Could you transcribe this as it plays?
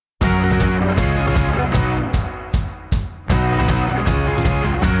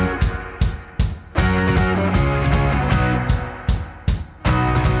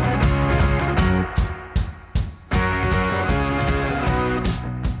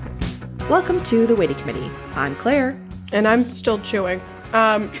Welcome to the Witty Committee. I'm Claire. And I'm still chewing.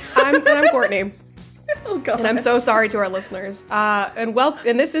 I'm Courtney. Oh, God. And I'm so sorry to our listeners. And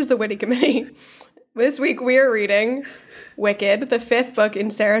this is the Witty Committee. This week we are reading Wicked, the 5th book in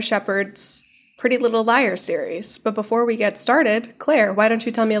Sarah Shepard's Pretty Little Liars series. But before we get started, Claire, why don't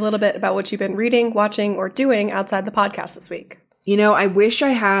you tell me a little bit about what you've been reading, watching, or doing outside the podcast this week? You know, I wish I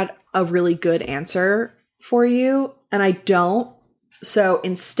had a really good answer for you, and I don't. So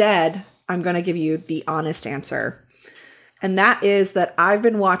instead, I'm going to give you the honest answer. And that is that I've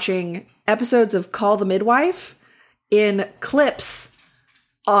been watching episodes of Call the Midwife in clips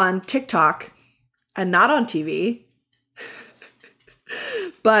on TikTok and not on TV.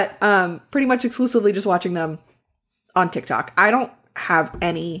 But pretty much exclusively just watching them on TikTok. I don't have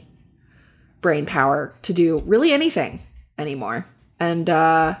any brain power to do really anything anymore. And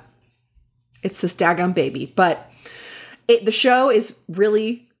it's this daggum baby. But the show is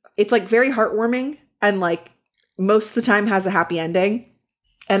really, it's like very heartwarming and like most of the time has a happy ending.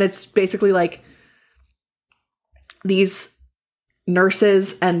 And it's basically like these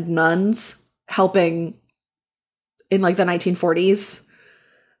nurses and nuns helping in like the 1940s.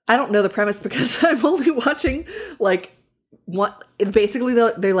 I don't know the premise because I'm only watching like what basically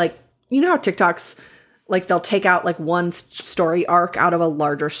they like, you know how TikToks like they'll take out like one story arc out of a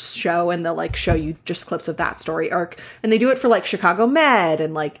larger show and they'll like show you just clips of that story arc. And they do it for like Chicago Med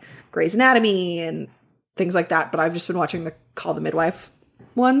and like Grey's Anatomy and things like that. But I've just been watching the Call the Midwife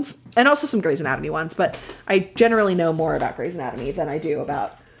ones and also some Grey's Anatomy ones. But I generally know more about Grey's Anatomy than I do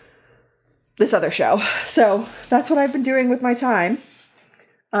about this other show. So that's what I've been doing with my time.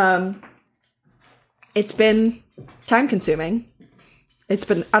 It's been time consuming. It's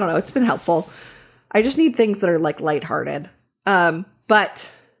been, I don't know, it's been helpful. I just need things that are like lighthearted.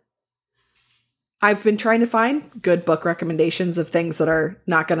 But I've been trying to find good book recommendations of things that are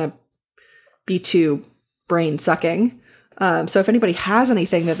not going to be too brain sucking. So if anybody has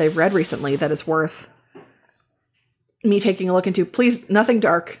anything that they've read recently that is worth me taking a look into, please, nothing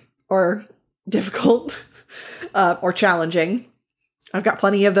dark or difficult or challenging. I've got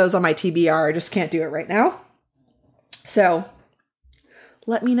plenty of those on my TBR. I just can't do it right now. So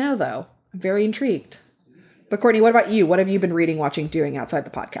let me know, though. I'm very intrigued. But Courtney, what about you? What have you been reading, watching, doing outside the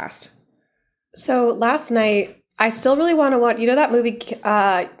podcast? So last night, I still really want to watch, you know that movie,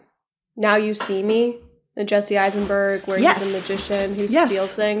 Now You See Me? The Jesse Eisenberg, where he's a magician who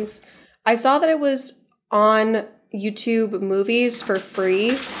steals things. I saw that it was on YouTube Movies for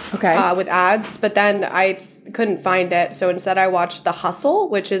free with ads, but then I couldn't find it. So instead I watched The Hustle,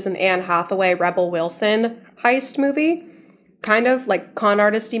 which is an Anne Hathaway, Rebel Wilson heist movie. Kind of like con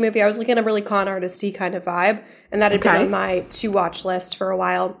artisty movie. I was looking at a really con artisty kind of vibe. And that had been on my to-watch list for a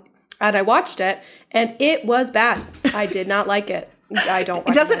while. And I watched it, and it was bad. I did not like it. I don't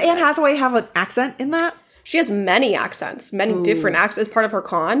Doesn't Anne Hathaway have an accent in that? She has many accents, many different accents. It's part of her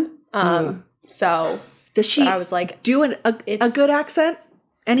con. So does she I was like, do a good accent?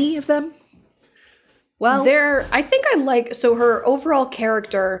 Any of them? Well, I think I like, so her overall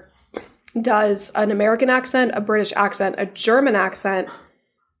character does an American accent, a British accent, a German accent,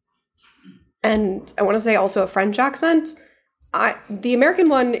 and I want to say also a French accent. The American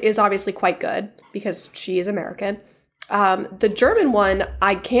one is obviously quite good because she is American. The German one,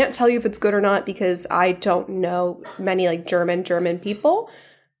 I can't tell you if it's good or not because I don't know many like German people.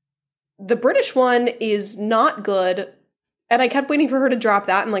 The British one is not good, and I kept waiting for her to drop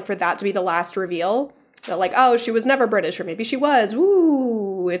that and like for that to be the last reveal. Like, oh, she was never British, or maybe she was.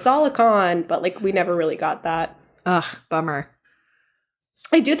 Ooh, it's all a con. But, like, we never really got that. Ugh, bummer.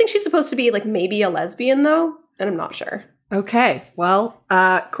 I do think she's supposed to be, like, maybe a lesbian, though. And I'm not sure. Okay. Well,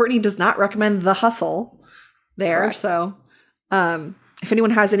 Courtney does not recommend The Hustle there. Correct. So, if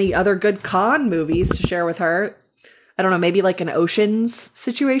anyone has any other good con movies to share with her, I don't know, maybe like an Ocean's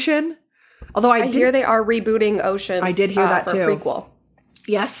situation. Although I hear they are rebooting Ocean's. I did hear that, too. Prequel.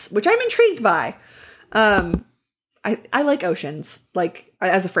 Yes, which I'm intrigued by. I like Oceans, like,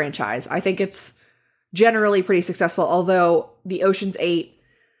 as a franchise. I think it's generally pretty successful, although the Ocean's 8,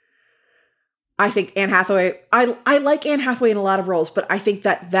 I think Anne Hathaway, I like Anne Hathaway in a lot of roles, but I think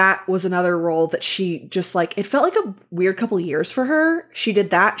that was another role that she just, like, it felt like a weird couple of years for her. She did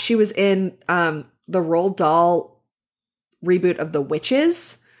that. She was in the Roald Dahl reboot of The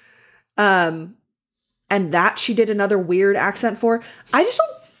Witches, and that she did another weird accent for. I just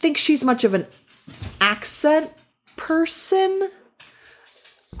don't think she's much of an accent person.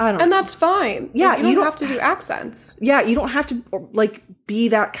 I don't know. And that's fine. Yeah, you don't have to do accents. Yeah, you don't have to like be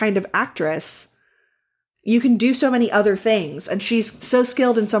that kind of actress. You can do so many other things, and she's so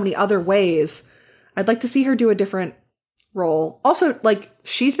skilled in so many other ways. I'd like to see her do a different role. Also, like,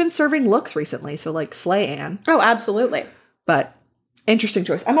 she's been serving looks recently, so, like, slay Anne. Oh, absolutely. But interesting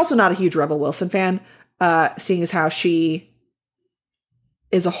choice. I'm also not a huge Rebel Wilson fan, seeing as how she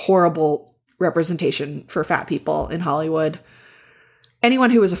is a horrible representation for fat people in Hollywood. Anyone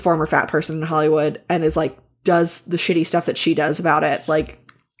who is a former fat person in Hollywood and is, like, does the shitty stuff that she does about it, like,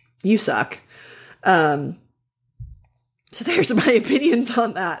 you suck. So there's my opinions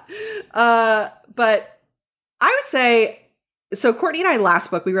on that. But I would say, so Courtney and I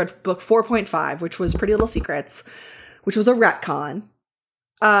last book, we read book 4.5, which was Pretty Little Secrets, which was a retcon,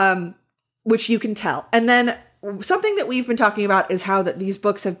 which you can tell. And then something that we've been talking about is how that these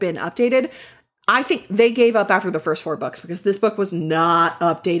books have been updated. I think they gave up after the first 4 books because this book was not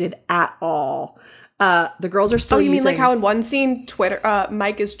updated at all. The girls are still using... Oh, you mean like how in one scene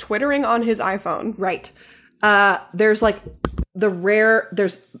Mike is twittering on his iPhone? Right. There's like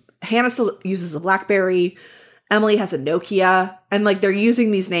Hanna still uses a BlackBerry. Emily has a Nokia. And like they're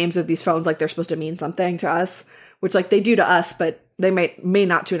using these names of these phones like they're supposed to mean something to us, which like they do to us, but they may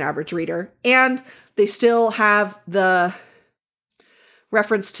not to an average reader. And they still have the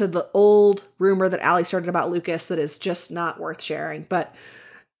reference to the old rumor that Allie started about Lucas that is just not worth sharing. But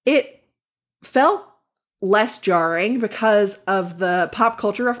it felt less jarring because of the pop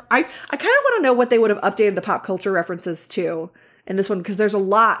culture. I kind of want to know what they would have updated the pop culture references to in this one, because there's a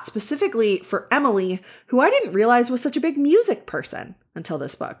lot specifically for Emily, who I didn't realize was such a big music person until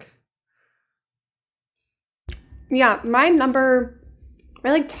this book. Yeah, my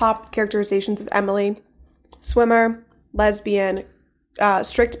like top characterizations of Emily: swimmer, lesbian,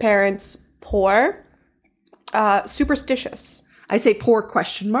 strict parents, poor, superstitious. I'd say poor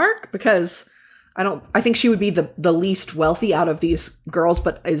question mark, because I think she would be the least wealthy out of these girls,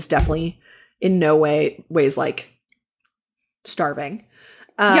 but is definitely in no ways like starving.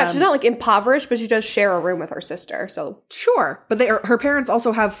 Yeah, she's not like impoverished, but she does share a room with her sister. So sure, but her parents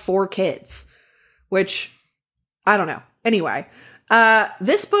also have 4 kids, which I don't know. Anyway,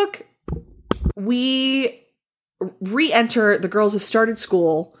 this book, we re-enter. The girls have started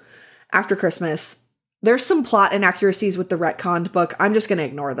school after Christmas. There's some plot inaccuracies with the retconned book. I'm just going to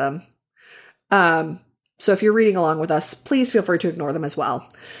ignore them. So if you're reading along with us, please feel free to ignore them as well.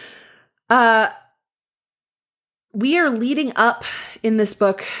 We are leading up in this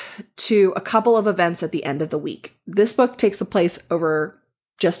book to a couple of events at the end of the week. This book takes place over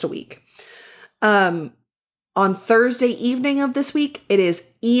just a week. On Thursday evening of this week, it is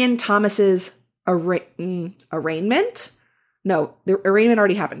Ian Thomas's arraignment. No, the arraignment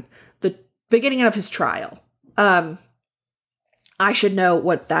already happened. The beginning of his trial. I should know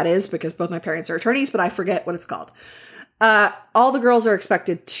what that is because both my parents are attorneys, but I forget what it's called. All the girls are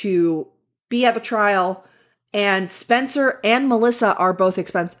expected to be at the trial, and Spencer and Melissa are both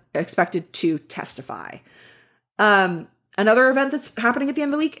expected to testify. Another event that's happening at the end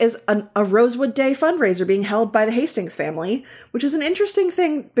of the week is a Rosewood Day fundraiser being held by the Hastings family, which is an interesting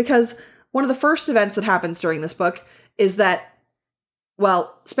thing because one of the first events that happens during this book is that,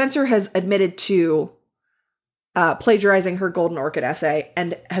 well, Spencer has admitted to plagiarizing her Golden Orchid essay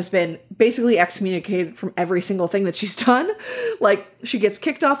and has been basically excommunicated from every single thing that she's done. Like, she gets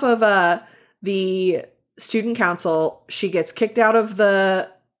kicked off of the student council. She gets kicked out of the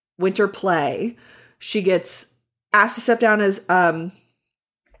winter play. She gets asked to step down as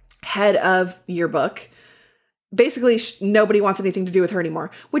head of yearbook. Basically, nobody wants anything to do with her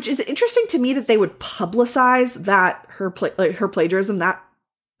anymore, which is interesting to me that they would publicize that her plagiarism that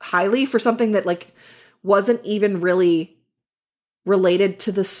highly for something that like wasn't even really related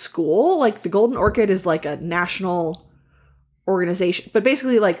to the school. Like the Golden Orchid is like a national organization, but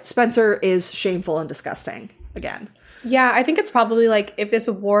basically like Spencer is shameful and disgusting again. Yeah, I think it's probably like if this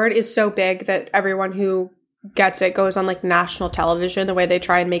award is so big that everyone who gets it goes on like national television, the way they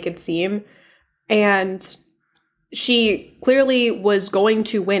try and make it seem. And she clearly was going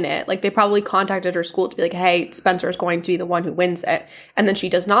to win it. Like they probably contacted her school to be like, hey, Spencer is going to be the one who wins it. And then she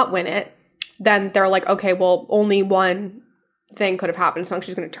does not win it. Then they're like, okay, well, only one thing could have happened. So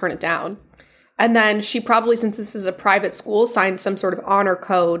she's going to turn it down. And then she probably, since this is a private school, signed some sort of honor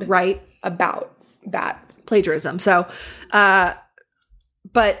code right about that. Plagiarism. So,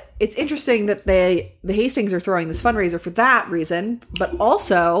 but it's interesting that the Hastings are throwing this fundraiser for that reason, but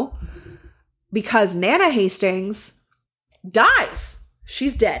also because Nana Hastings dies.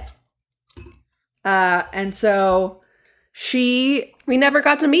 She's dead. And so we never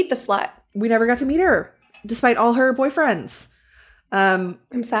got to meet the slut. We never got to meet her, despite all her boyfriends. I'm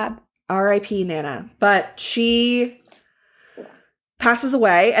sad. R.I.P. Nana. But she passes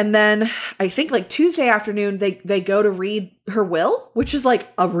away, and then I think like Tuesday afternoon, they go to read her will, which is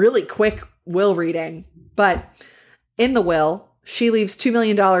like a really quick will reading. But In the will, she leaves $2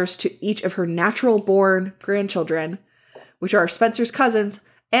 million to each of her natural-born grandchildren, which are Spencer's cousins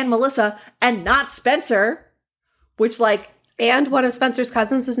and Melissa, and not Spencer, which, like... And one of Spencer's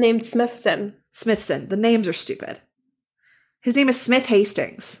cousins is named Smithson. Smithson. The names are stupid. His name is Smith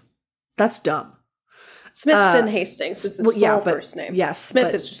Hastings. That's dumb. Smithson Hastings is his full first name. Yes.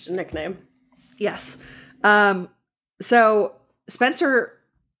 Smith is just a nickname. Yes. So Spencer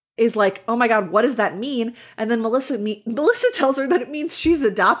is like, oh my God, what does that mean? And then Melissa tells her that it means she's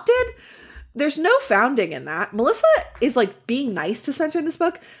adopted. There's no founding in that. Melissa is like being nice to Spencer in this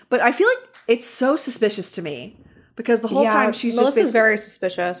book, but I feel like it's so suspicious to me because the whole time she's Melissa's very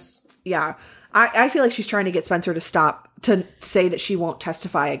suspicious. Yeah. I feel like she's trying to get Spencer to say that she won't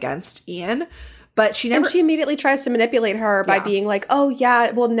testify against Ian. But she never... And she immediately tries to manipulate her by being like, oh,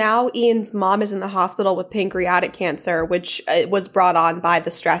 yeah, well, now Ian's mom is in the hospital with pancreatic cancer, which was brought on by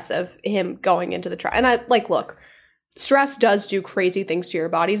the stress of him going into the trial. And I, like, look, stress does do crazy things to your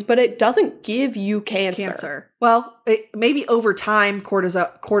bodies, but it doesn't give you cancer. Well, maybe over time,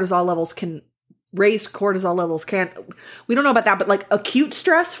 cortisol levels can... Raised cortisol levels can't... We don't know about that, but, like, acute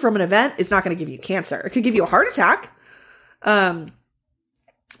stress from an event is not going to give you cancer. It could give you a heart attack, but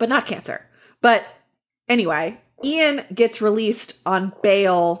not cancer. But anyway, Ian gets released on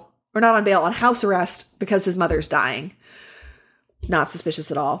bail, or not on bail, on house arrest because his mother's dying. Not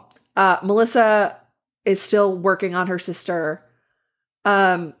suspicious at all. Melissa is still working on her sister.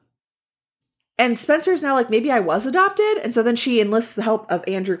 And Spencer's now like, maybe I was adopted. And so then she enlists the help of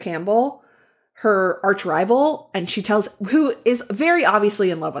Andrew Campbell, her arch rival, and who is very obviously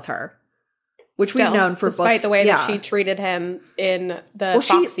in love with her. Which we've known for despite books. The way that she treated him in the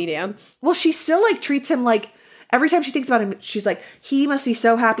Foxy dance. Well, she still, like, treats him like, every time she thinks about him, she's like, he must be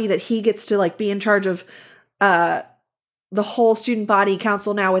so happy that he gets to, like, be in charge of the whole student body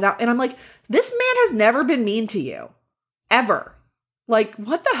council now without, and I'm like, this man has never been mean to you. Ever. Like,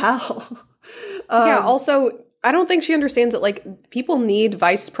 what the hell? Yeah, also... I don't think she understands that, like, people need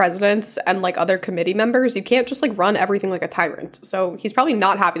vice presidents and, like, other committee members. You can't just, like, run everything like a tyrant. So he's probably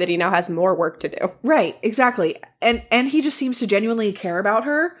not happy that he now has more work to do. Right, exactly. And he just seems to genuinely care about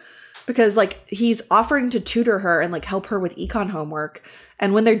her because, like, he's offering to tutor her and, like, help her with econ homework.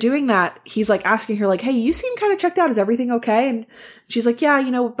 And when they're doing that, he's, like, asking her, like, hey, you seem kind of checked out. Is everything okay? And she's like,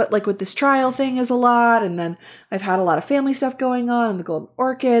 yeah, but, like, with this trial thing is a lot. And then I've had a lot of family stuff going on and the Golden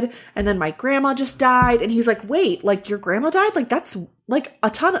Orchid. And then my grandma just died. And he's like, wait, like, your grandma died? Like, that's, like,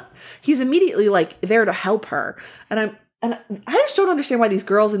 a ton of... He's immediately, like, there to help her. And I just don't understand why these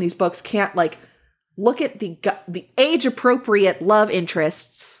girls in these books can't, like, look at the age-appropriate love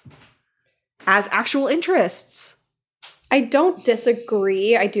interests as actual interests. I don't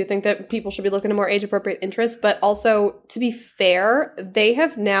disagree. I do think that people should be looking at more age-appropriate interests, but also, to be fair, they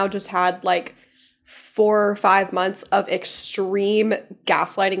have now just had, like, 4 or 5 months of extreme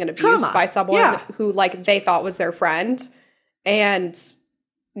gaslighting and abuse by someone who, like, they thought was their friend. And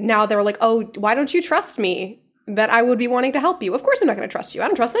now they're like, oh, why don't you trust me that I would be wanting to help you? Of course I'm not going to trust you. I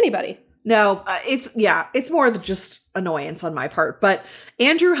don't trust anybody. No, it's more than just annoyance on my part. But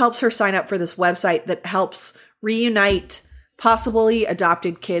Andrew helps her sign up for this website that helps reunite possibly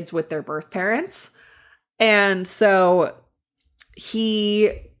adopted kids with their birth parents. And so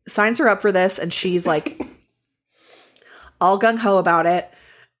he signs her up for this and she's like all gung-ho about it.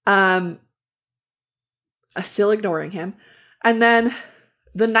 Still ignoring him. And then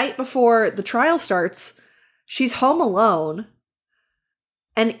the night before the trial starts, she's home alone.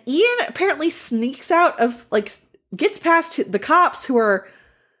 And Ian apparently sneaks out of, like, gets past the cops who are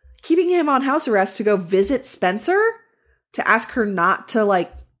keeping him on house arrest to go visit Spencer to ask her not to,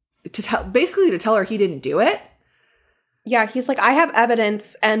 like, to tell her he didn't do it. Yeah, he's like, I have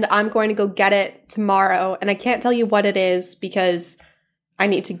evidence and I'm going to go get it tomorrow. And I can't tell you what it is because I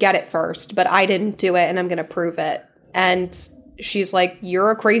need to get it first, but I didn't do it and I'm going to prove it. And she's like,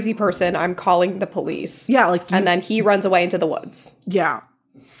 you're a crazy person. I'm calling the police. Yeah, like, and then he runs away into the woods. Yeah.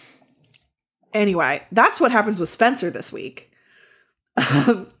 Anyway, that's what happens with Spencer this week.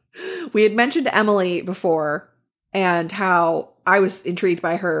 We had mentioned Emily before and how I was intrigued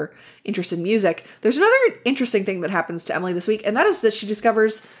by her interest in music. There's another interesting thing that happens to Emily this week, and that is that she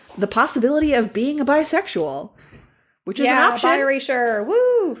discovers the possibility of being a bisexual, which is an option. Bi erasure.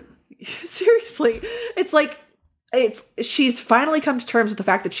 Woo! Seriously. It's like, she's finally come to terms with the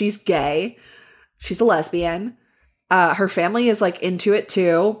fact that she's gay. She's a lesbian. Her family is, like, into it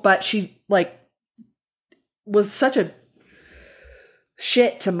too, but she, like, was such a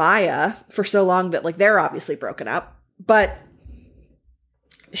shit to Maya for so long that, like, they're obviously broken up. But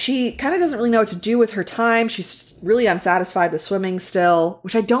she kind of doesn't really know what to do with her time. She's really unsatisfied with swimming still,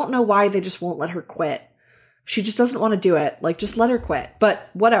 which I don't know why they just won't let her quit. She just doesn't want to do it. Like, just let her quit. But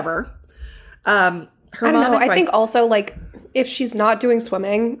whatever. I don't know. I think also, like, if she's not doing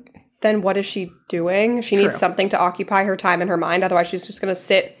swimming, then what is she doing? She needs something to occupy her time and her mind. Otherwise, she's just going to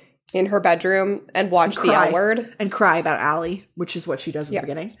sit in her bedroom and watch The L Word. And cry about Allie, which is what she does in the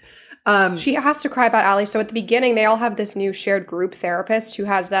beginning. She has to cry about Allie. So at the beginning, they all have this new shared group therapist who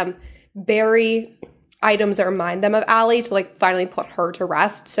has them bury items that remind them of Allie to, like, finally put her to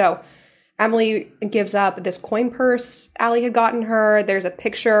rest. So Emily gives up this coin purse Allie had gotten her. There's a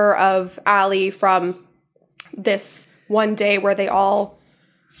picture of Allie from this one day where they all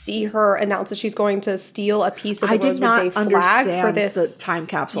see her announce that she's going to steal a piece of the Rosewood Day flag for this the time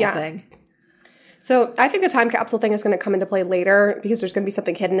capsule thing. So I think the time capsule thing is going to come into play later because there's going to be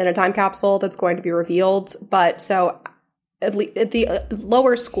something hidden in a time capsule that's going to be revealed. But so at the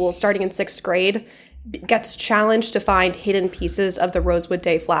lower school, starting in 6th grade, gets challenged to find hidden pieces of the Rosewood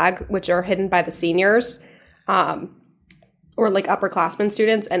Day flag, which are hidden by the seniors or like upperclassmen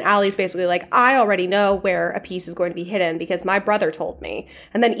students. And Allie's basically like, I already know where a piece is going to be hidden because my brother told me.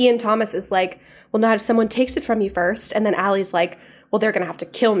 And then Ian Thomas is like, well, not if someone takes it from you first. And then Allie's like, well, they're going to have to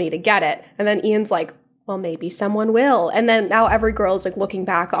kill me to get it. And then Ian's like, well, maybe someone will. And then now every girl is like looking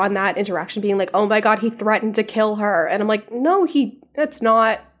back on that interaction being like, oh my God, he threatened to kill her. And I'm like, no, that's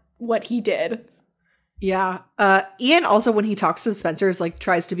not what he did. Yeah. Ian also, when he talks to Spencer, is like,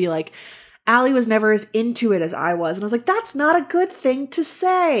 tries to be like, Allie was never as into it as I was. And I was like, that's not a good thing to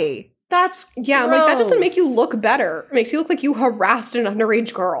say. That's gross. I'm like, that doesn't make you look better. It makes you look like you harassed an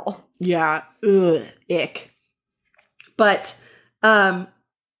underage girl. Yeah. Ugh. Ick. But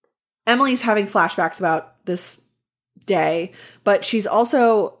Emily's having flashbacks about this day, but she's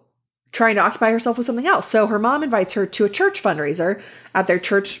also trying to occupy herself with something else. So her mom invites her to a church fundraiser at their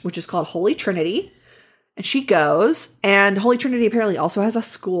church, which is called Holy Trinity. And she goes, and Holy Trinity apparently also has a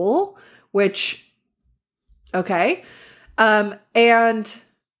school, which, okay. And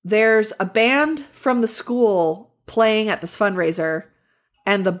there's a band from the school playing at this fundraiser,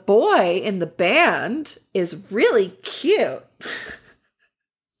 and the boy in the band is really cute.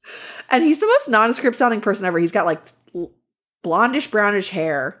 And he's the most nondescript sounding person ever. He's got like blondish, brownish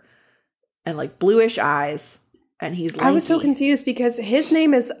hair and like bluish eyes. And he's lanky. I was so confused because his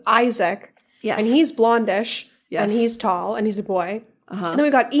name is Isaac. Yes. And he's blondish. Yes. And he's tall and he's a boy. Uh-huh. And then we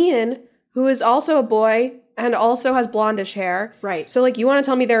got Ian, who is also a boy and also has blondish hair. Right. So like, you want to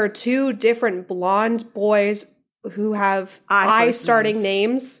tell me there are two different blonde boys who have I starting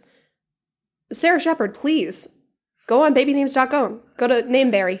names? Sarah Shepard, please. Go on babynames.com. Go to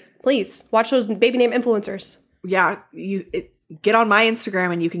Nameberry. Please watch those baby name influencers. Yeah, get on my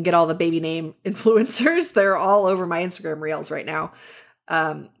Instagram and you can get all the baby name influencers. They're all over my Instagram reels right now.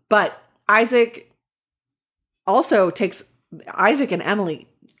 But Isaac also takes Isaac and Emily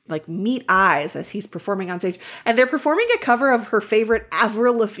like meet eyes as he's performing on stage, and they're performing a cover of her favorite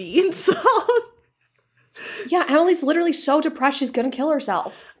Avril Lavigne song. Yeah, Emily's literally so depressed she's gonna kill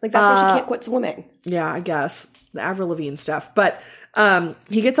herself. Like that's why she can't quit swimming. Yeah, I guess the Avril Lavigne stuff, but.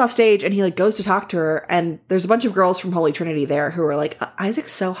 He gets off stage and he like goes to talk to her, and there's a bunch of girls from Holy Trinity there who are like,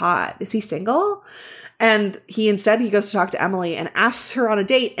 Isaac's so hot. Is he single? And he goes to talk to Emily and asks her on a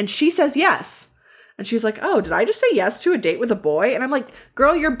date, and she says yes. And she's like, oh, did I just say yes to a date with a boy? And I'm like,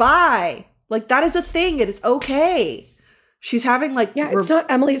 girl, you're bi. Like, that is a thing. It is okay. She's having like... Yeah, it's not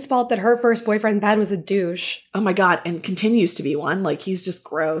Emily's fault that her first boyfriend, Ben, was a douche. Oh my God. And continues to be one. Like, he's just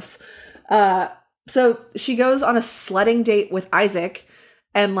gross. So she goes on a sledding date with Isaac,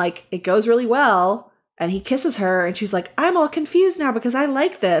 and like it goes really well, and he kisses her, and she's like, I'm all confused now because I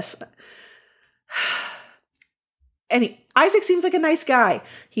like this. And Isaac seems like a nice guy.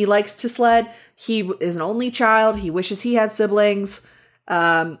 He likes to sled. He is an only child. He wishes he had siblings.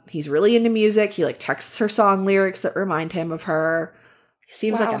 He's really into music. He like texts her song lyrics that remind him of her. He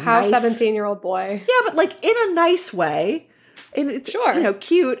seems like a how nice 17-year-old boy. Yeah, but like in a nice way. And it's,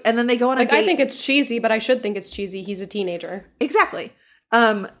 cute. And then they go on a date. I think it's cheesy, but I should think it's cheesy. He's a teenager. Exactly.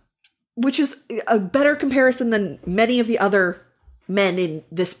 Which is a better comparison than many of the other men in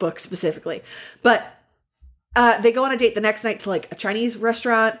this book specifically. But they go on a date the next night to like a Chinese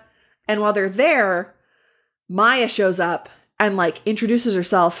restaurant. And while they're there, Maya shows up and like introduces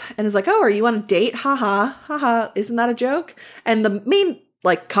herself and is like, oh, are you on a date? Haha, haha. Isn't that a joke? And the main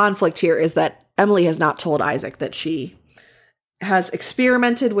like conflict here is that Emily has not told Isaac that she has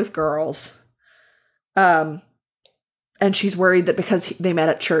experimented with girls. And she's worried that because they met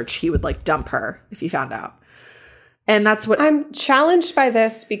at church, he would like dump her if he found out. And that's what I'm challenged by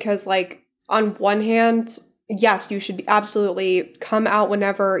this because like on one hand, yes, you should absolutely come out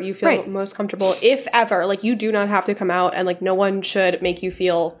whenever you feel most comfortable, if ever. Like you do not have to come out, and like no one should make you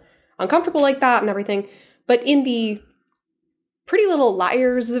feel uncomfortable like that and everything. But in the Pretty Little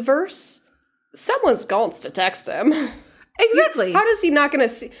Liars verse, someone's going to text him. Exactly. How does he not going to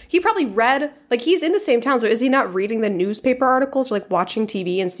see? He probably read, like, he's in the same town, so is he not reading the newspaper articles or, like, watching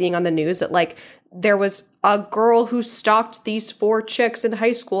TV and seeing on the news that, like, there was a girl who stalked these 4 chicks in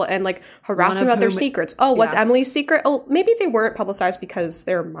high school and, like, harassed them about their secrets. Oh, what's Emily's secret? Oh, maybe they weren't publicized because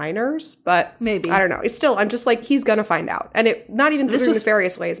they're minors, but maybe. I don't know. It's still, I'm just like, he's going to find out. And it, not even through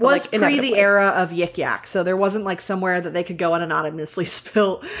nefarious ways, but, like, pre the era of Yik Yak, so there wasn't, like, somewhere that they could go and anonymously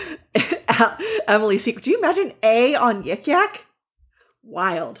spill Emily's secret. Do you imagine A on Yik Yak?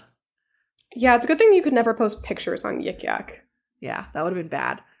 Wild. Yeah, it's a good thing you could never post pictures on Yik Yak. Yeah, that would have been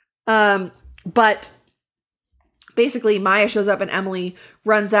bad. But basically Maya shows up and Emily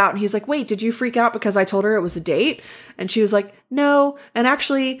runs out and he's like, wait, did you freak out because I told her it was a date? And she was like, no. And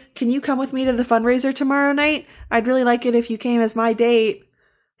actually, can you come with me to the fundraiser tomorrow night? I'd really like it if you came as my date.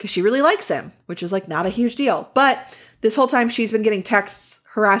 Because she really likes him, which is like not a huge deal. But this whole time she's been getting texts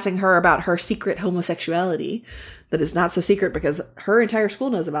harassing her about her secret homosexuality that is not so secret because her entire school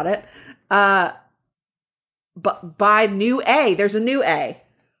knows about it. But by new A, there's a new A,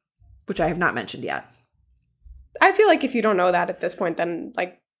 which I have not mentioned yet. I feel like if you don't know that at this point, then,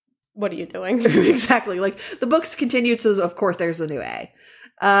 like, what are you doing? Exactly. Like, the books continued, so of course there's a new A.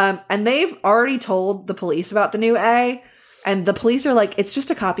 And they've already told the police about the new A, and the police are like, it's just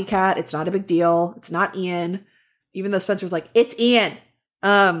a copycat. It's not a big deal. It's not Ian. Even though Spencer's like, it's Ian.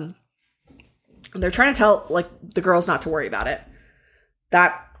 And they're trying to tell, like, the girls not to worry about it.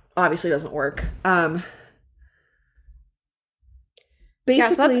 That obviously doesn't work. Yeah,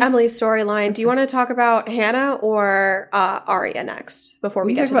 so that's Emily's storyline. Do you want to talk about Hanna or Aria next before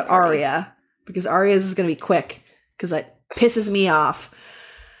we get to talk about Aria? Because Aria's is going to be quick because it pisses me off.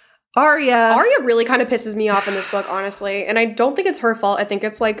 Aria really kind of pisses me off in this book, honestly. And I don't think it's her fault. I think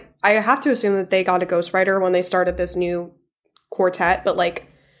it's like, I have to assume that they got a ghostwriter when they started this new quartet, but like,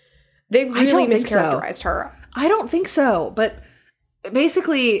 they really mischaracterized her. I don't think so. But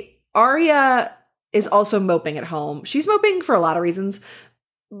basically, Aria is also moping at home. She's moping for a lot of reasons.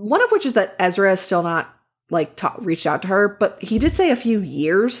 One of which is that Ezra is still not like reached out to her, but he did say a few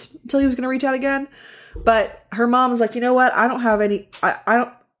years until he was going to reach out again. But her mom is like, you know what? I don't have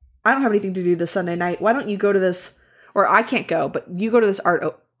anything to do this Sunday night. Why don't you go to this, or I can't go, but you go to this art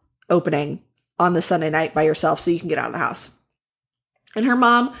opening on this Sunday night by yourself so you can get out of the house. And her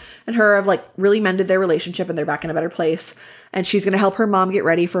mom and her have like really mended their relationship and they're back in a better place. And she's going to help her mom get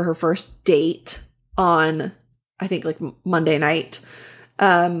ready for her first date on, I think, like Monday night.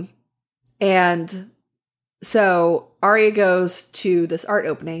 And so Aria goes to this art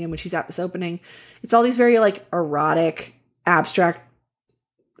opening, and when she's at this opening, it's all these very like erotic, abstract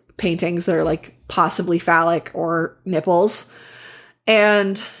paintings that are like possibly phallic or nipples.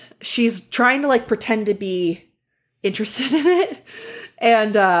 And she's trying to like pretend to be interested in it.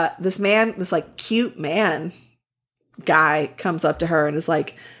 And this like cute man guy comes up to her and is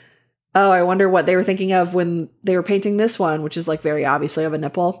like, oh, I wonder what they were thinking of when they were painting this one, which is like very obviously of a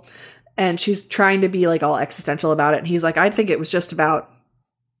nipple. And she's trying to be like all existential about it. And he's like, I think it's just a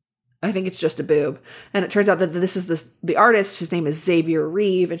boob. And it turns out that this is the artist. His name is Xavier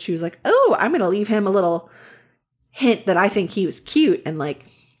Reeve. And she was like, oh, I'm going to leave him a little hint that I think he was cute. And like,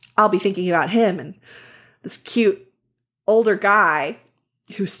 I'll be thinking about him. And this cute older guy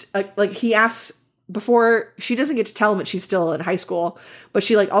who's like, he asks, before she doesn't get to tell him that she's still in high school, but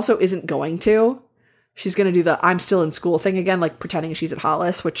she like also isn't going to. She's going to do the I'm still in school thing again, like pretending she's at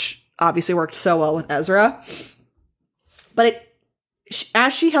Hollis, which obviously worked so well with Ezra. But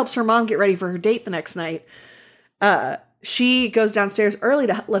as she helps her mom get ready for her date the next night, she goes downstairs early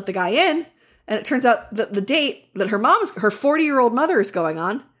to let the guy in. And it turns out that the date that her 40-year-old mother is going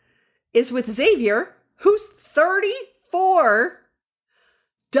on is with Xavier, who's 34,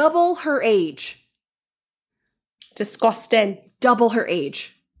 double her age. Disgusting. Double her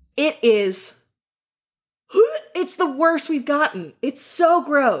age. It's the worst we've gotten. It's so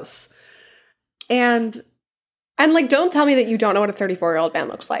gross. And like, don't tell me that you don't know what a 34-year-old man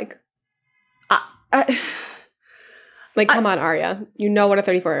looks like. Come on, Aria. You know what a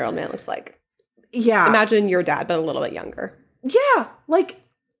 34-year-old man looks like. Yeah. Imagine your dad, but a little bit younger. Yeah. Like,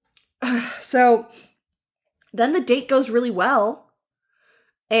 so then the date goes really well.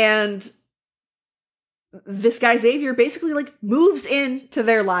 And this guy Xavier basically like moves into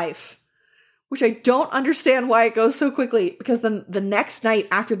their life, which I don't understand why it goes so quickly, because then the next night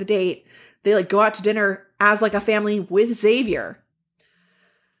after the date, they like go out to dinner as like a family with Xavier.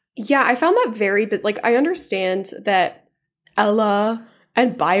 Yeah, I found that very, but like, I understand that Ella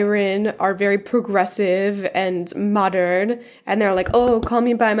and Byron are very progressive and modern, and they're like, oh, call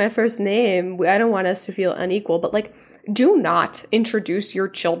me by my first name. I don't want us to feel unequal. But, like, do not introduce your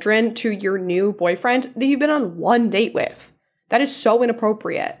children to your new boyfriend that you've been on one date with. That is so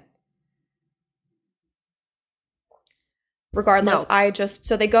inappropriate. Regardless, no.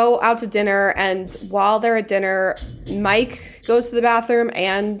 So they go out to dinner, and while they're at dinner, Mike goes to the bathroom,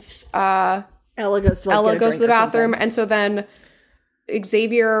 and Ella goes to the bathroom, and so then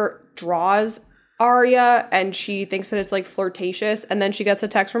Xavier draws Aria, and she thinks that it's, like, flirtatious, and then she gets a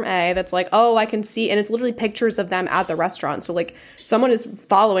text from A that's like, oh, I can see, and it's literally pictures of them at the restaurant, so, like, someone is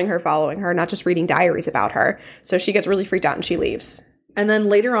following her, not just reading diaries about her, so she gets really freaked out, and she leaves. And then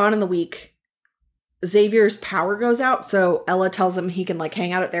later on in the week, Xavier's power goes out, so Ella tells him he can, like,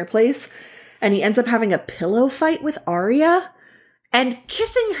 hang out at their place, and he ends up having a pillow fight with Aria and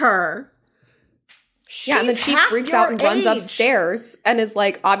kissing her. Yeah, and then she freaks out and runs upstairs and is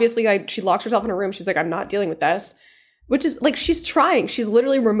like, obviously, she locks herself in her room. She's like, I'm not dealing with this. Which is, like, she's trying. She's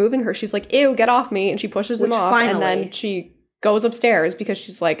literally removing her. She's like, ew, get off me. And she pushes him off. Finally. And then she goes upstairs because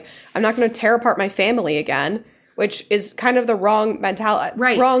she's like, I'm not going to tear apart my family again. Which is kind of the wrong mentality.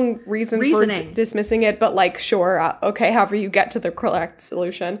 Right. Wrong reasoning for dismissing it. But, like, sure, okay, however you get to the correct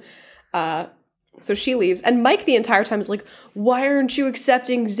solution. So she leaves. And Mike the entire time is like, why aren't you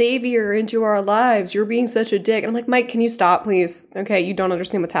accepting Xavier into our lives? You're being such a dick. And I'm like, Mike, can you stop, please? Okay, you don't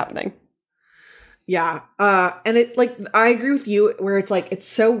understand what's happening. Yeah. And it, like, I agree with you where it's like, it's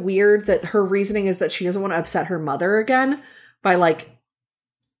so weird that her reasoning is that she doesn't want to upset her mother again by, like,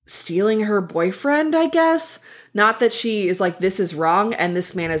 stealing her boyfriend, I guess. Not that she is like, this is wrong and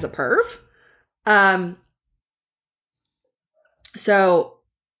this man is a perv. So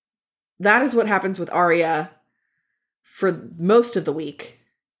that is what happens with Aria for most of the week.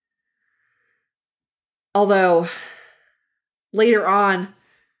 Although later on,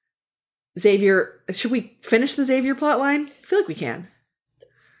 Xavier, should we finish the Xavier plotline? I feel like we can.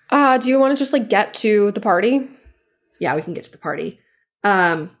 Do you want to just, like, get to the party? Yeah, we can get to the party.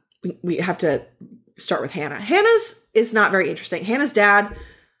 We have to start with Hanna. Hannah's is not very interesting. Hannah's dad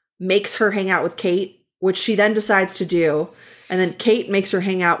makes her hang out with Kate, which she then decides to do. And then Kate makes her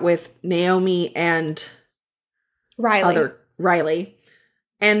hang out with Naomi and Riley.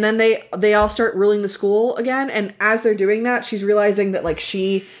 And then they all start ruling the school again. And as they're doing that, she's realizing that, like,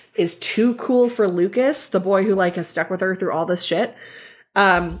 she is too cool for Lucas, the boy who, like, has stuck with her through all this shit.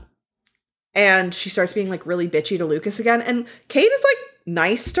 And she starts being, like, really bitchy to Lucas again. And Kate is, like,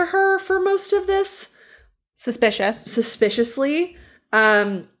 nice to her for most of this. Suspiciously.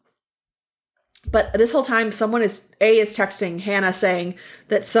 But this whole time, someone is texting Hanna saying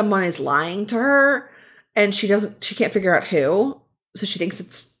that someone is lying to her, and she can't figure out who. So she thinks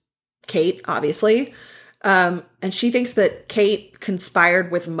it's Kate, obviously. And she thinks that Kate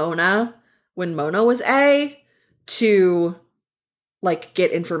conspired with Mona when Mona was to, like, get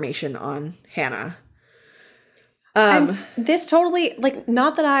information on Hanna. And this totally, like,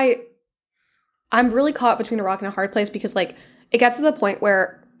 not that I'm really caught between a rock and a hard place because, like, it gets to the point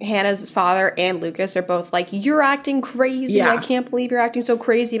where Hannah's father and Lucas are both like, you're acting crazy. Yeah. I can't believe you're acting so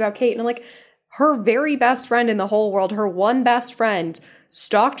crazy about Kate. And I'm like, her very best friend in the whole world, her one best friend,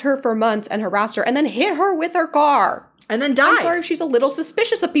 stalked her for months and harassed her and then hit her with her car. And then died. I'm sorry if she's a little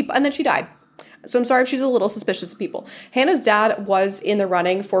suspicious of people. And then she died. So I'm sorry if she's a little suspicious of people. Hannah's dad was in the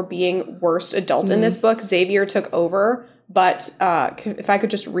running for being worst adult in this book. Xavier took over. But if I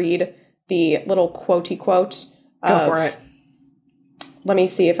could just read the little quotey quote. Go for it. Let me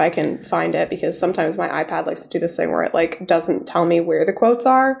see if I can find it because sometimes my iPad likes to do this thing where it, like, doesn't tell me where the quotes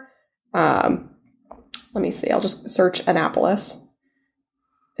are. Let me see. I'll just search Annapolis.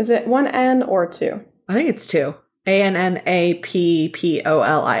 Is it one N or two? I think it's two.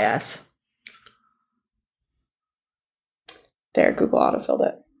 ANNAPPOLIS. There, Google autofilled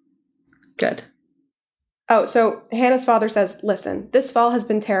it. Good. Oh, so Hannah's father says, listen, this fall has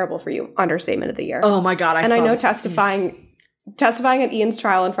been terrible for you. Understatement of the year. Oh my God, I know testifying at Ian's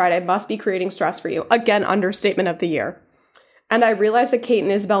trial on Friday must be creating stress for you. Again, understatement of the year. And I realized that Kate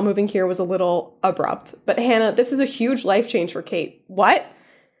and Isabel moving here was a little abrupt. But Hanna, this is a huge life change for Kate. What?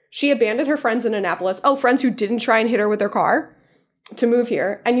 She abandoned her friends in Annapolis. Oh, friends who didn't try and hit her with their car to move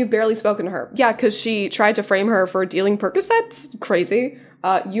here. And you've barely spoken to her. Yeah, because she tried to frame her for dealing Percocets. Crazy.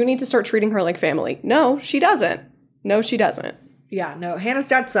 You need to start treating her like family. No, she doesn't. Yeah, no. Hannah's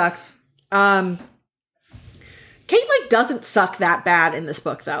dad sucks. Kate, like, doesn't suck that bad in this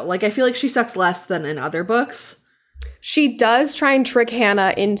book, though. Like, I feel like she sucks less than in other books. She does try and trick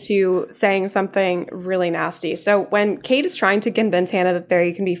Hanna into saying something really nasty. So when Kate is trying to convince Hanna that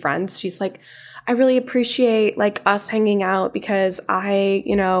they can be friends, she's like, I really appreciate like us hanging out because I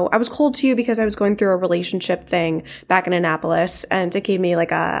was cold to you because I was going through a relationship thing back in Annapolis and it gave me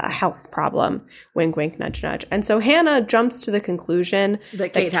like a health problem. Wink, wink, nudge, nudge. And so Hanna jumps to the conclusion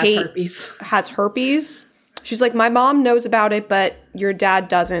that Kate has herpes. She's like, my mom knows about it, but your dad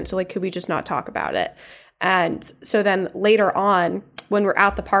doesn't. So like, could we just not talk about it? And so then later on, when we're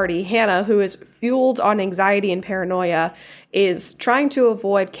at the party, Hanna, who is fueled on anxiety and paranoia, is trying to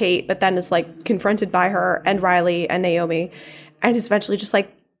avoid Kate, but then is like confronted by her and Riley and Naomi, and is eventually just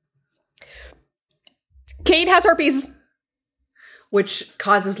like, Kate has herpes. Which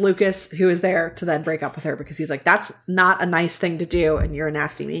causes Lucas, who is there, to then break up with her because he's like, that's not a nice thing to do, and you're a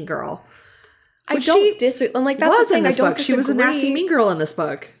nasty, mean girl. I don't disagree. Like, that's the thing. I don't disagree. She was a nasty, mean girl in this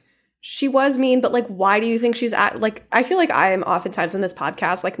book. She was mean, but like, why do you think she's like, I feel like I am oftentimes in this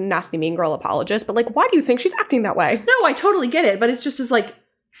podcast, like, nasty, mean girl apologist, but like, why do you think she's acting that way? No, I totally get it, but it's just as like,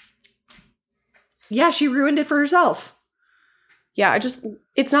 yeah, she ruined it for herself. Yeah,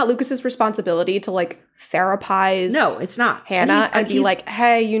 it's not Lucas's responsibility to like therapize. No, it's not. Hanna and be like,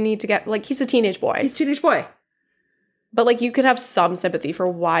 hey, you need to get, like, he's a teenage boy. He's a teenage boy. But like, you could have some sympathy for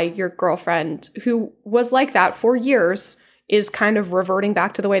why your girlfriend, who was like that for years, is kind of reverting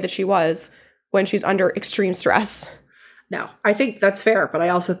back to the way that she was when she's under extreme stress. No, I think that's fair, but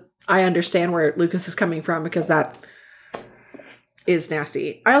I understand where Lucas is coming from because that is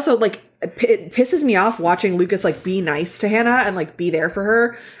nasty. I also like, it pisses me off watching Lucas like be nice to Hanna and like be there for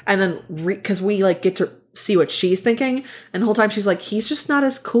her, and then because we like get to see what she's thinking, and the whole time she's like, he's just not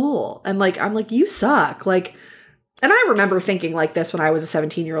as cool, and like I'm like, you suck, like. And I remember thinking like this when I was a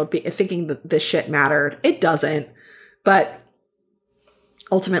 17-year-old, thinking that this shit mattered. It doesn't. But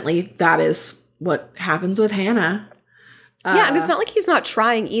ultimately, that is what happens with Hanna. Yeah, and it's not like he's not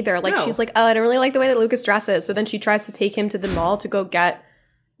trying either. Like, no. She's like, oh, I don't really like the way that Lucas dresses. So then she tries to take him to the mall to go get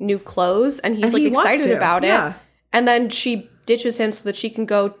new clothes. And he's like excited about it. And then she ditches him so that she can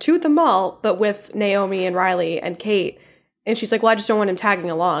go to the mall, but with Naomi and Riley and Kate. And she's like, well, I just don't want him tagging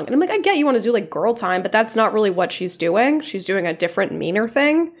along. And I'm like, I get you want to do like girl time, but that's not really what she's doing. She's doing a different, meaner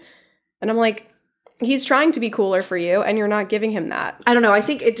thing. And I'm like, he's trying to be cooler for you, and you're not giving him that. I don't know. I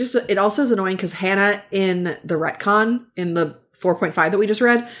think it also is annoying because Hanna in the retcon, in the 4.5 that we just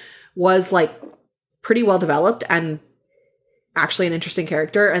read, was like pretty well developed and actually an interesting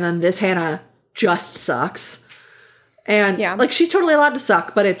character. And then this Hanna just sucks. And like, she's totally allowed to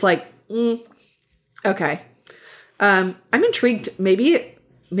suck, but it's like, okay. I'm intrigued. Maybe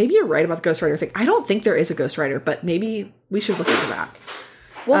you're right about the ghostwriter thing. I don't think there is a ghostwriter, but maybe we should look into that.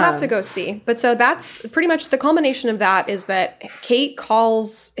 We'll have to go see. But so that's pretty much the culmination of that, is that Kate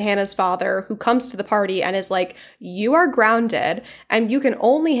calls Hanna's father, who comes to the party and is like, you are grounded and you can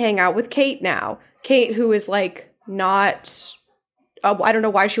only hang out with Kate now. Kate, who is like not, I don't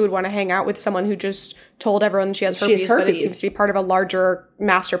know why she would want to hang out with someone who just told everyone she has herpes, but it seems to be part of a larger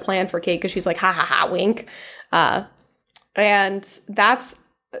master plan for Kate because she's like, ha ha ha, wink. And that's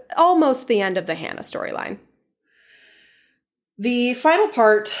almost the end of the Hanna storyline. The final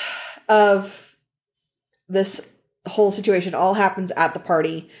part of this whole situation all happens at the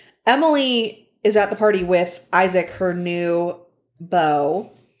party. Emily is at the party with Isaac, her new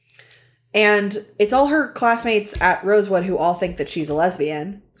beau. And it's all her classmates at Rosewood who all think that she's a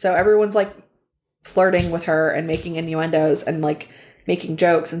lesbian. So everyone's like flirting with her and making innuendos and like making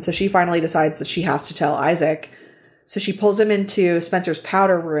jokes. And so she finally decides that she has to tell Isaac. So she pulls him into Spencer's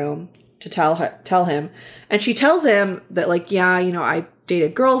powder room to tell him. And she tells him that like, yeah, you know, I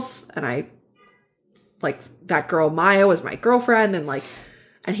dated girls and I like that girl Maya was my girlfriend, and like,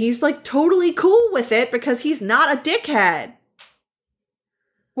 and he's like totally cool with it because he's not a dickhead.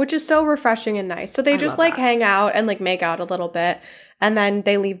 Which is so refreshing and nice. So they just like hang out and like make out a little bit, and then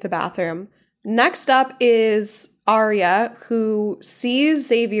they leave the bathroom. Next up is Aria, who sees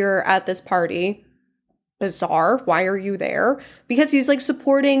Xavier at this party. Bizarre. Why are you there? Because he's like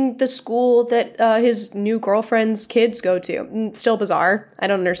supporting the school that his new girlfriend's kids go to. Still bizarre. I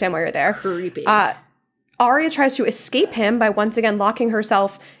don't understand why you're there. Creepy. Aria tries to escape him by once again locking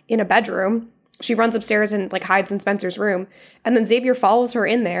herself in a bedroom. She runs upstairs and like hides in Spencer's room. And then Xavier follows her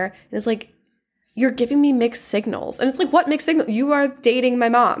in there and is like, you're giving me mixed signals. And it's like, what mixed signal? You are dating my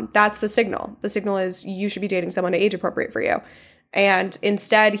mom. That's the signal. The signal is you should be dating someone age appropriate for you. And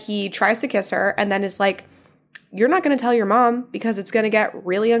instead he tries to kiss her and then is like, you're not going to tell your mom because it's going to get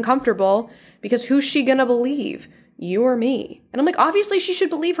really uncomfortable, because who's she going to believe? You or me? And I'm like, obviously she should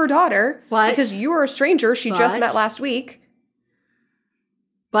believe her daughter. What? Because you are a stranger she just met last week.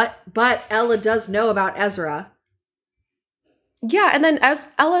 But Ella does know about Ezra. Yeah, and then as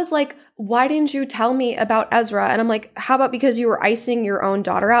Ella's like, why didn't you tell me about Ezra? And I'm like, how about because you were icing your own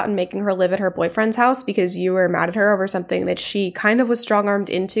daughter out and making her live at her boyfriend's house because you were mad at her over something that she kind of was strong-armed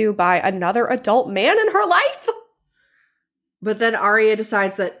into by another adult man in her life? But then Aria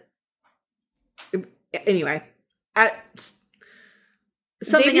decides that... Anyway.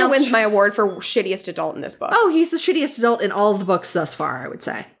 Xavier wins my award for shittiest adult in this book. Oh, he's the shittiest adult in all of the books thus far, I would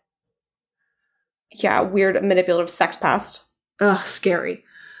say. Yeah, weird manipulative sex past. Ugh, scary.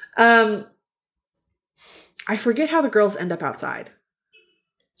 I forget how the girls end up outside.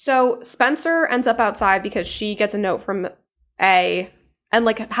 So Spencer ends up outside because she gets a note from A and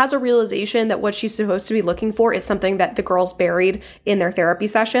like has a realization that what she's supposed to be looking for is something that the girls buried in their therapy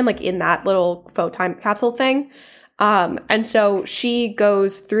session, like in that little faux time capsule thing. And so she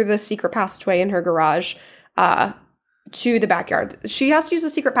goes through the secret passageway in her garage to the backyard. She has to use the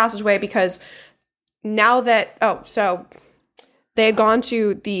secret passageway because now that, so they had gone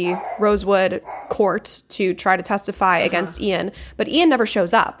to the Rosewood court to try to testify against Ian, but Ian never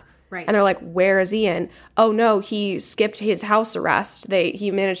shows up. Right. And they're like, where is Ian? Oh no, he skipped his house arrest.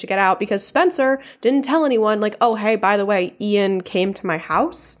 He managed to get out because Spencer didn't tell anyone, like, oh, hey, by the way, Ian came to my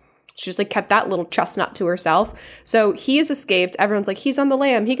house. She just like kept that little chestnut to herself. So he has escaped. Everyone's like, he's on the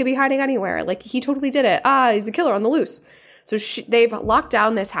lam. He could be hiding anywhere. Like, he totally did it. He's a killer on the loose. So they've locked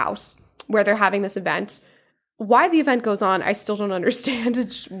down this house where they're having this event. Why the event goes on, I still don't understand.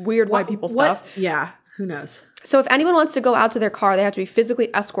 It's just weird why people stuff. Yeah, who knows? So if anyone wants to go out to their car, they have to be physically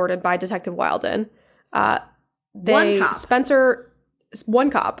escorted by Detective Wilden. One cop. Spencer,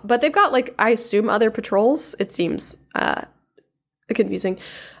 one cop. But they've got, like, I assume other patrols. It seems confusing.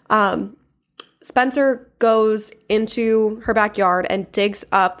 Spencer goes into her backyard and digs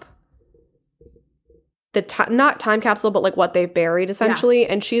up the not time capsule, but like what they've buried essentially. Yeah.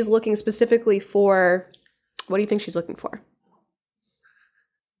 And she's looking specifically for, what do you think she's looking for?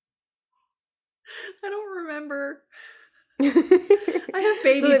 I don't remember. I have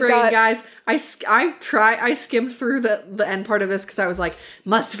baby brain, guys. I skimmed through the end part of this because I was like,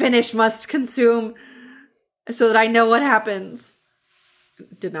 must finish, must consume, so that I know what happens.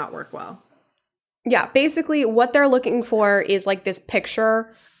 It did not work well. Yeah, basically what they're looking for is like this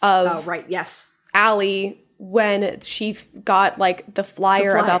picture of Allie when she got like the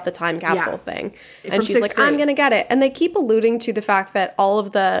flyer about the time capsule thing. And she's like, I'm going to get it. And they keep alluding to the fact that all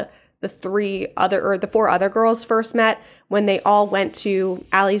of the four other girls first met when they all went to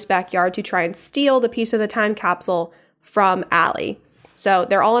Allie's backyard to try and steal the piece of the time capsule from Allie. So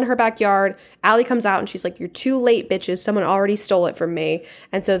they're all in her backyard. Allie comes out and she's like, you're too late, bitches. Someone already stole it from me.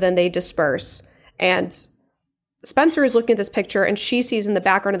 And so then they disperse. And Spencer is looking at this picture and she sees in the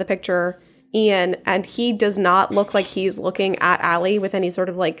background of the picture Ian, and he does not look like he's looking at Allie with any sort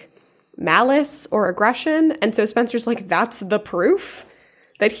of like malice or aggression. And so Spencer's like, that's the proof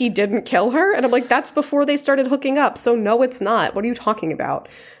that he didn't kill her? And I'm like, that's before they started hooking up. So no, it's not. What are you talking about?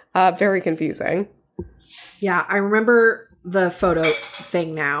 Very confusing. Yeah, I remember the photo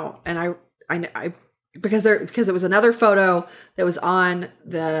thing now. And I because it was another photo that was on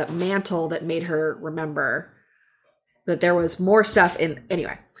the mantle that made her remember that there was more stuff in.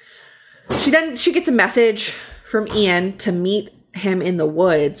 Anyway, she gets a message from Ian to meet him in the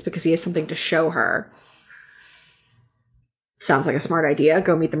woods because he has something to show her. Sounds like a smart idea.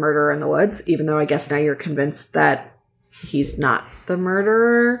 Go meet the murderer in the woods, even though I guess now you're convinced that he's not the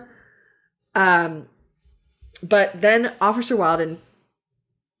murderer. But then Officer Wilden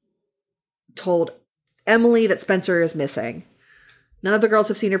told Emily that Spencer is missing. None of the girls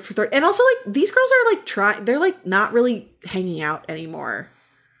have seen her for and also like these girls are like they're like not really hanging out anymore.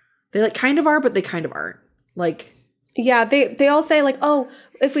 They like kind of are, but they kind of aren't. Like, yeah, they all say like, oh,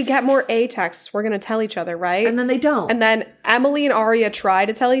 if we get more A texts, we're gonna tell each other, right? And then they don't. And then Emily and Aria try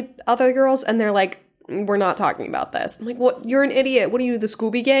to tell other girls, and they're like, we're not talking about this. I'm like, what? You're an idiot. What are you, the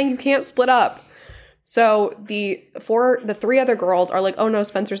Scooby Gang? You can't split up. So the three other girls are like, oh no,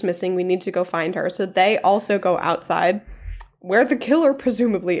 Spencer's missing. We need to go find her. So they also go outside where the killer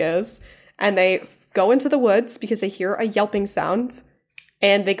presumably is, and they go into the woods because they hear a yelping sound.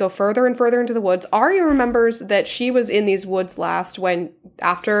 And they go further and further into the woods. Aria remembers that she was in these woods last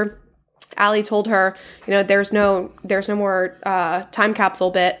after Allie told her, you know, there's no more time capsule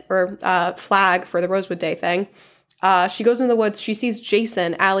bit or flag for the Rosewood Day thing. She goes into the woods. She sees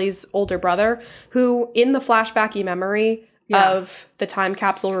Jason, Allie's older brother, who in the flashbacky memory of the time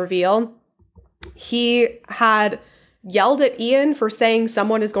capsule reveal, he had yelled at Ian for saying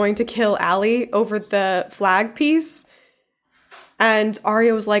someone is going to kill Allie over the flag piece. And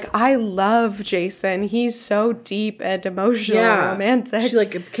Aria was like, I love Jason. He's so deep and emotional and romantic. She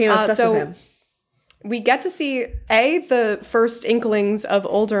like became obsessed with him. we get to see, A, the first inklings of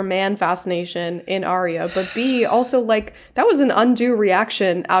older man fascination in Aria, but B, also, like, that was an undue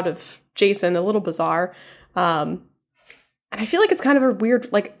reaction out of Jason, a little bizarre. And I feel like it's kind of a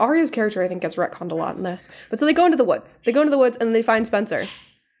weird, like, Aria's character, I think, gets retconned a lot in this. But so they go into the woods. They go into the woods, and they find Spencer.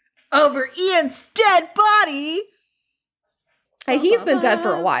 Over Ian's dead body! Hey, he's been dead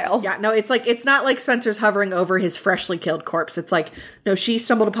for a while. Yeah, no, it's not like Spencer's hovering over his freshly killed corpse. It's like, no, she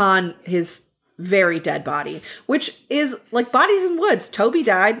stumbled upon his very dead body, which is like bodies in woods. Toby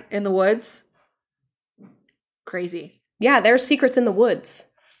died in the woods. Crazy. Yeah, there's secrets in the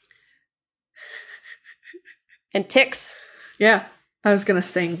woods. And ticks. Yeah, I was going to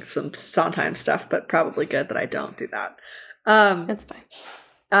sing some Sondheim stuff, but probably good that I don't do that. That's fine.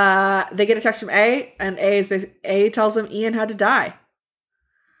 They get a text from A, and A tells them Ian had to die.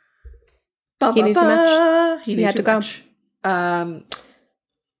 He knew too much. He had to go.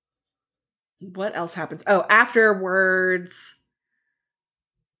 What else happens? Oh, afterwards,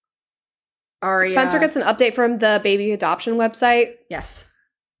 Aria. Spencer gets an update from the baby adoption website. Yes.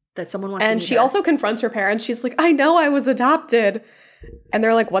 That someone wants to And she also confronts her parents. She's like, I know I was adopted. And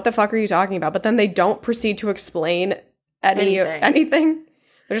they're like, what the fuck are you talking about? But then they don't proceed to explain anything.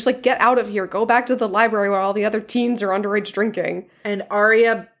 They're just like, get out of here. Go back to the library where all the other teens are underage drinking. And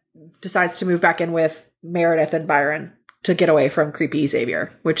Aria decides to move back in with Meredith and Byron to get away from creepy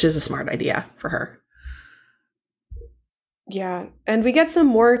Xavier, which is a smart idea for her. Yeah. And we get some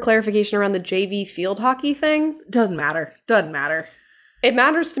more clarification around the JV field hockey thing. Doesn't matter. It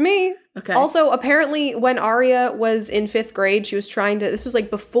matters to me. Okay. Also, apparently, when Aria was in 5th grade, she was trying to... This was like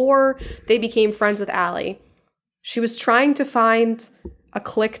before they became friends with Allie. She was trying to find a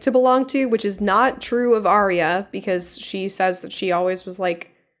clique to belong to, which is not true of Aria, because she says that she always was like...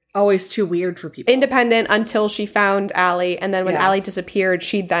 Always too weird for people. Independent until she found Allie. And then when Allie disappeared,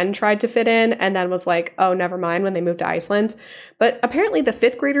 she then tried to fit in and then was like, oh, never mind, when they moved to Iceland. But apparently the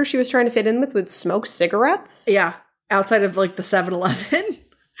 5th grader she was trying to fit in with would smoke cigarettes. Yeah. Outside of like the 7-Eleven.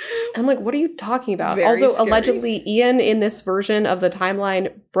 I'm like, what are you talking about? Very also, scary. Allegedly, Ian in this version of the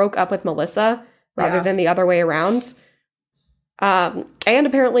timeline broke up with Melissa rather than the other way around. And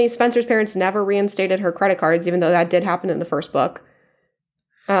apparently Spencer's parents never reinstated her credit cards, even though that did happen in the first book.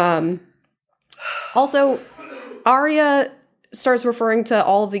 Also, Aria starts referring to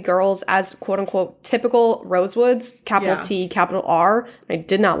all of the girls as quote unquote typical Rosewoods, capital T, capital R. I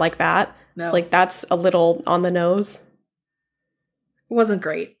did not like that. No. It's like, that's a little on the nose. It wasn't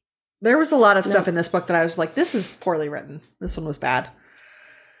great. There was a lot of stuff in this book that I was like, this is poorly written. This one was bad.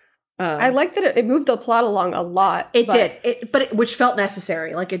 I like that it moved the plot along a lot. It did, which felt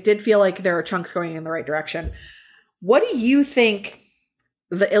necessary. Like, it did feel like there are chunks going in the right direction. What do you think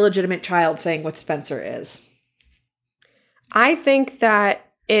the illegitimate child thing with Spencer is? I think that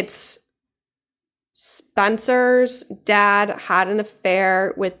it's Spencer's dad had an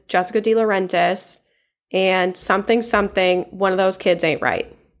affair with Jessica De Laurentiis, and something, one of those kids ain't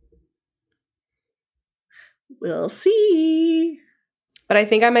right. We'll see. But I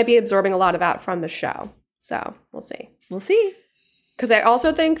think I might be absorbing a lot of that from the show. So, we'll see. We'll see. Because I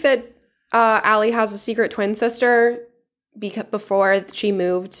also think that Allie has a secret twin sister before she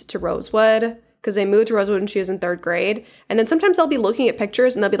moved to Rosewood. Because they moved to Rosewood when she was in 3rd grade. And then sometimes they'll be looking at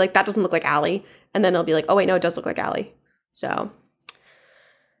pictures and they'll be like, that doesn't look like Allie. And then they'll be like, oh, wait, no, it does look like Allie. So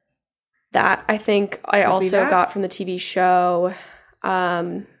that I think I also got from the TV show.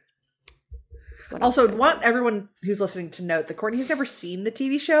 Also, want everyone who's listening to note that Courtney's never seen the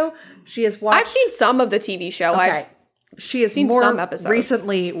TV show. She has watched... I've seen some of the TV show. Okay. She has seen more some episodes.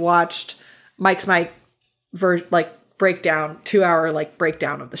 Recently watched Mike's breakdown, 2-hour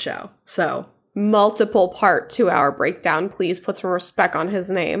breakdown of the show. So... multiple part 2-hour breakdown. Please put some respect on his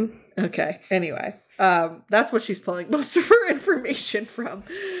name. Okay. Anyway, that's what she's pulling most of her information from.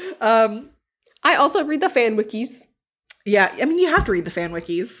 I also read the fan wikis. Yeah, I mean, you have to read the fan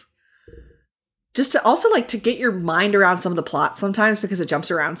wikis. Just to also to get your mind around some of the plots sometimes, because it jumps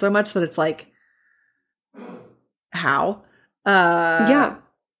around so much that it's like, how? Yeah.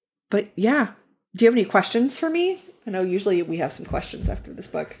 But yeah. Do you have any questions for me? I know usually we have some questions after this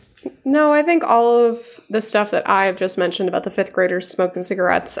book. No, I think all of the stuff that I've just mentioned about the 5th graders smoking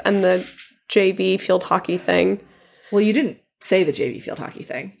cigarettes and the JV field hockey thing. Well, you didn't say the JV field hockey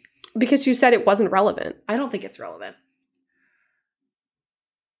thing. Because you said it wasn't relevant. I don't think it's relevant.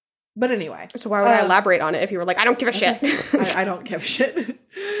 But anyway. So why would I elaborate on it if you were like, I don't give a shit? I don't give a shit.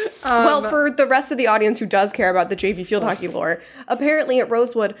 Well, for the rest of the audience who does care about the JV field hockey lore, apparently at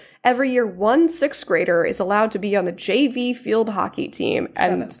Rosewood, every year one 6th grader is allowed to be on the JV field hockey team.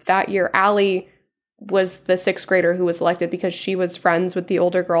 And that year, Allie was the sixth grader who was selected because she was friends with the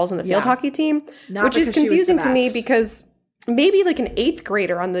older girls on the field hockey team, which is confusing to me because maybe like an eighth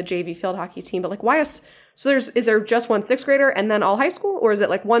grader on the JV field hockey team, but like why is there just one sixth grader and then all high school, or is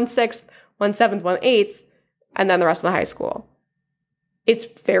it like 1 6th, 1 7th, 1 8th, and then the rest of the high school? It's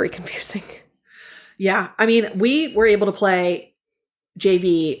very confusing. Yeah, I mean, we were able to play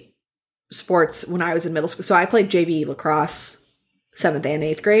JV sports when I was in middle school, so I played JV lacrosse 7th and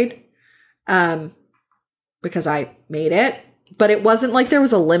 8th grade. Because I made it, but it wasn't like there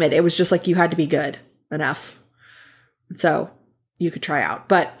was a limit. It was just like you had to be good enough. So you could try out.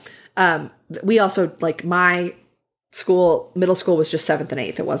 But we also, like my school, middle school was just 7th and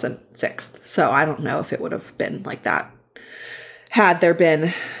 8th. It wasn't 6th. So I don't know if it would have been like that had there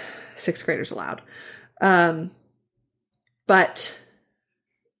been 6th graders allowed. But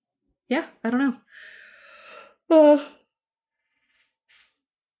yeah, I don't know.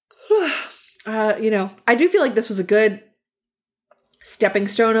 I do feel like this was a good stepping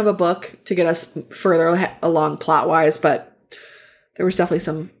stone of a book to get us further along plot-wise, but there was definitely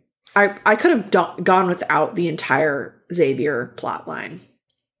some... I could have gone without the entire Xavier plot line.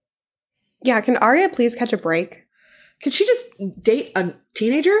 Yeah, can Aria please catch a break? Could she just date a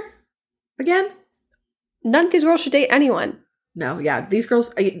teenager again? None of these girls should date anyone. No, yeah, these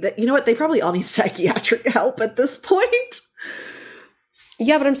girls... You know what? They probably all need psychiatric help at this point.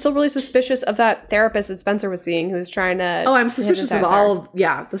 Yeah, but I'm still really suspicious of that therapist that Spencer was seeing who was trying to... Oh, I'm suspicious of all of...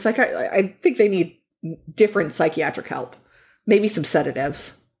 Yeah, I think they need different psychiatric help. Maybe some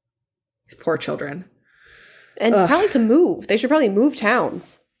sedatives. These poor children. And probably to move. They should probably move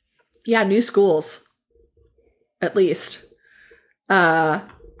towns. Yeah, new schools. At least. But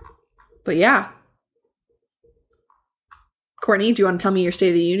yeah. Courtney, do you want to tell me your State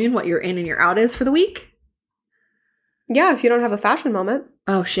of the Union, what your in and your out is for the week? Yeah, if you don't have a fashion moment.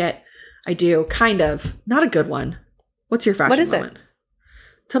 Oh, shit. I do. Kind of. Not a good one. What's your fashion moment? It?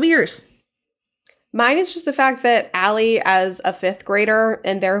 Tell me yours. Mine is just the fact that Allie, as a 5th grader,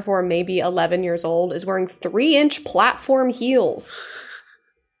 and therefore maybe 11 years old, is wearing 3-inch platform heels.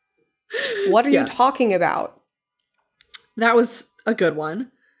 What are you talking about? That was a good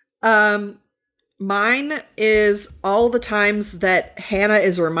one. Mine is all the times that Hanna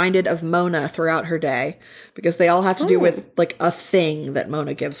is reminded of Mona throughout her day, because they all have to do with like a thing that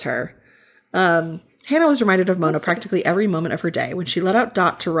Mona gives her. Hanna was reminded of Mona practically every moment of her day. When she let out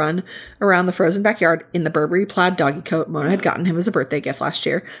Dot to run around the frozen backyard in the Burberry plaid doggy coat Mona had gotten him as a birthday gift last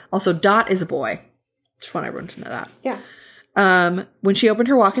year. Also, Dot is a boy. Just want everyone to know that. Yeah. When she opened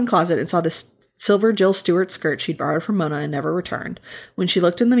her walk-in closet and saw this silver Jill Stewart skirt she'd borrowed from Mona and never returned. When she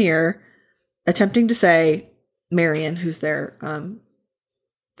looked in the mirror, attempting to say Marion, who's their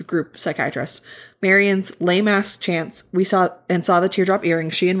group psychiatrist, Marion's lame ass chance saw the teardrop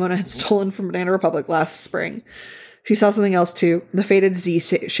earrings she and Mona had stolen from Banana Republic last spring. She saw something else too, the faded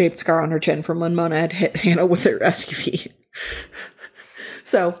Z-shaped scar on her chin from when Mona had hit Hanna with her SUV.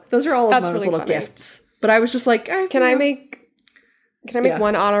 So those are all of Mona's really little gifts. But I was just like, can I make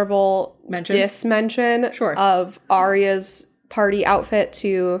one honorable mention sure. of Aria's party outfit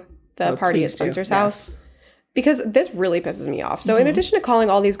to the party at Spencer's house? Yes. Because this really pisses me off. So in addition to calling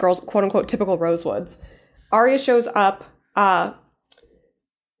all these girls quote unquote typical Rosewoods, Aria shows up.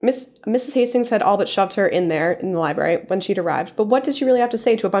 Mrs. Hastings had all but shoved her in there in the library when she'd arrived. But what did she really have to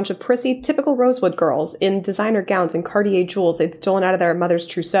say to a bunch of prissy, typical Rosewood girls in designer gowns and Cartier jewels they'd stolen out of their mother's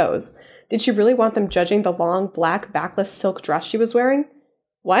trousseaux? Did she really want them judging the long, black, backless silk dress she was wearing?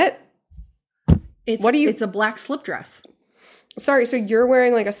 What? It's a black slip dress. Sorry, so you're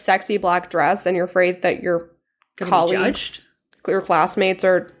wearing like a sexy black dress and you're afraid that your colleagues, your classmates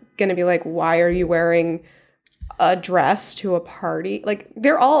are going to be like, why are you wearing a dress to a party? Like,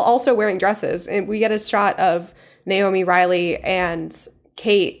 they're all also wearing dresses. And we get a shot of Naomi, Riley, and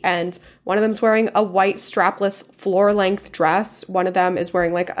Kate, and one of them's wearing a white strapless floor-length dress. One of them is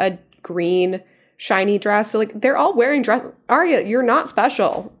wearing like a green shiny dress. So like, they're all wearing dress. Aria, you're not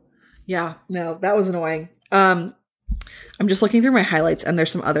special. Yeah, no, that was annoying. I'm just looking through my highlights, and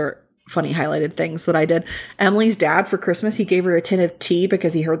there's some other funny highlighted things that I did. Emily's dad, for Christmas, he gave her a tin of tea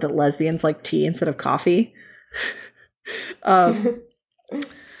because he heard that lesbians like tea instead of coffee. And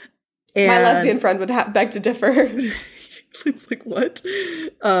my lesbian friend would beg to differ. It's like, what?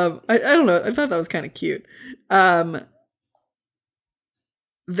 I don't know. I thought that was kind of cute.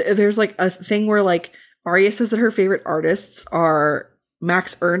 There's like a thing where like Aria says that her favorite artists are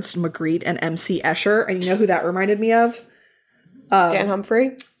Max Ernst, Magritte, and MC Escher. And you know who that reminded me of? Dan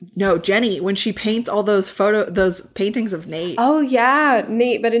Humphrey? No, Jenny, when she paints all those paintings of Nate. Oh yeah,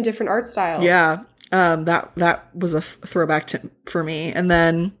 Nate, but in different art styles. Yeah. That was a throwback for me. And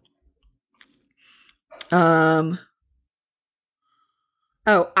then Oh,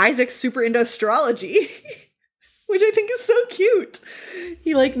 Isaac's super into astrology, which I think is so cute.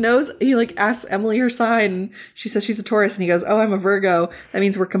 He asks Emily her sign. She says she's a Taurus, and he goes, "Oh, I'm a Virgo. That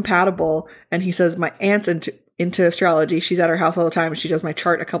means we're compatible." And he says, "My aunt's into astrology. She's at her house all the time, and she does my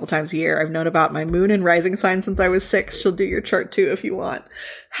chart a couple times a year. I've known about my moon and rising sign since I was 6. She'll do your chart too if you want."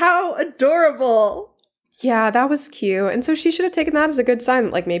 How adorable. Yeah, that was cute. And so she should have taken that as a good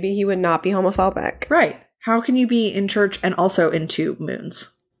sign. Like, maybe he would not be homophobic. Right. How can you be in church and also into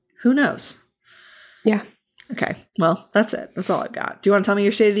moons? Who knows? Yeah. Okay. Well, that's it. That's all I've got. Do you want to tell me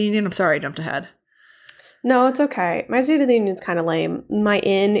your State of the Union? I'm sorry I jumped ahead. No, it's okay. My State of the Union is kind of lame. My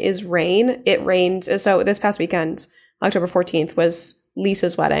in is rain. It rained. So this past weekend, October 14th, was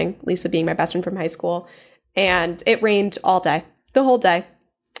Lisa's wedding. Lisa being my best friend from high school. And it rained all day. The whole day.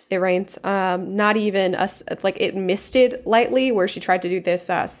 It rained. Not even it misted lightly where she tried to do this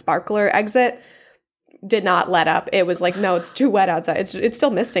sparkler exit. Did not let up. It was like, no, it's too wet outside. It's still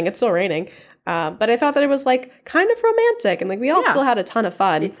misting. It's still raining. But I thought that it was like kind of romantic and like we all still had a ton of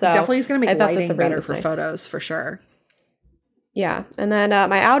fun. It so definitely is going to make lighting better for nice. photos for sure. Yeah. And then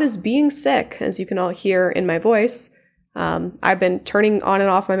my out is being sick, as you can all hear in my voice. I've been turning on and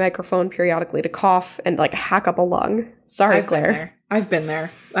off my microphone periodically to cough and like hack up a lung. Sorry, Claire. I've been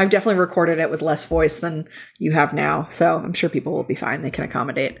there. I've definitely recorded it with less voice than you have now. So I'm sure people will be fine. They can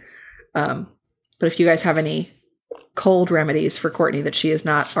accommodate. But if you guys have any cold remedies for Courtney that she is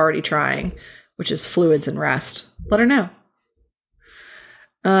not already trying, which is fluids and rest, let her know.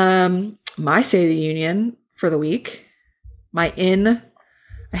 My State of the Union for the week, my in,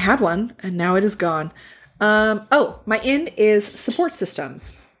 I had one and now it is gone. My in is support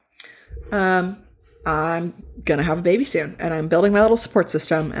systems. I'm going to have a baby soon and I'm building my little support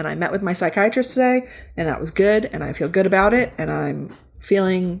system, and I met with my psychiatrist today and that was good. And I feel good about it and I'm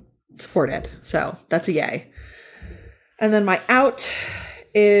feeling supported. So that's a yay. And then my out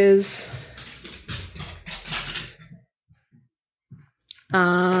is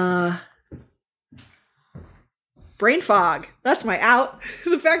brain fog. That's my out.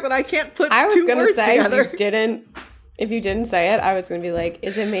 The fact that I can't put two words together. If you didn't say it, I was going to be like,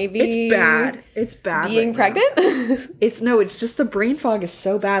 is it maybe It's bad. It's bad. Being pregnant? It's just the brain fog is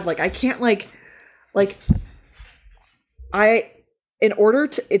so bad. Like I can't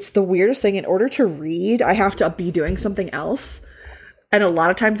it's the weirdest thing. In order to read, I have to be doing something else. And a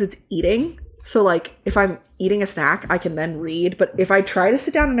lot of times it's eating. So like if I'm eating a snack, I can then read. But if I try to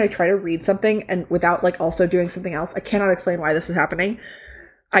sit down and I try to read something and without like also doing something else, I cannot explain why this is happening.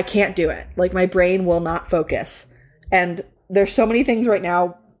 I can't do it. Like my brain will not focus. And there's so many things right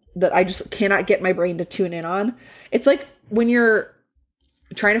now that I just cannot get my brain to tune in on. It's like when you're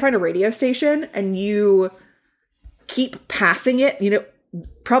trying to find a radio station and you keep passing it,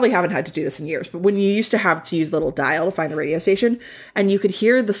 probably haven't had to do this in years, but when you used to have to use the little dial to find the radio station and you could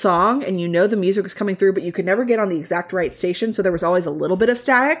hear the song and the music was coming through, but you could never get on the exact right station. So there was always a little bit of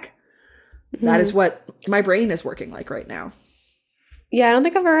static. Mm-hmm. That is what my brain is working like right now. Yeah, I don't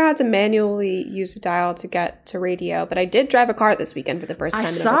think I've ever had to manually use a dial to get to radio, but I did drive a car this weekend for the first time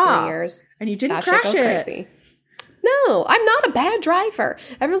in over 3 years. And you didn't crash it. Crazy. No, I'm not a bad driver.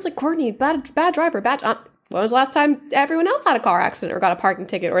 Everyone's like, Courtney, bad driver, when was the last time everyone else had a car accident or got a parking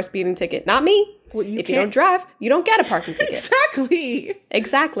ticket or a speeding ticket? Not me. Well, if you don't drive, you don't get a parking ticket.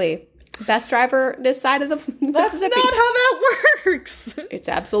 Exactly. Best driver this side of the Mississippi. That's not how that works. It's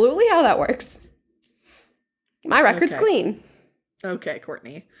absolutely how that works. My record's clean. Okay,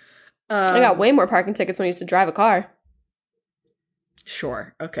 Courtney. I got way more parking tickets when I used to drive a car.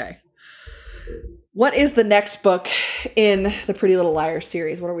 Sure. Okay. What is the next book in the Pretty Little Liars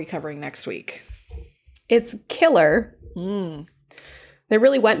series? What are we covering next week? It's Killer. They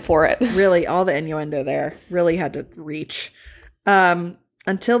really went for it. Really, all the innuendo there. Really had to reach.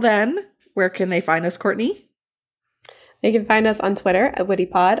 Until then, where can they find us, Courtney? They can find us on Twitter at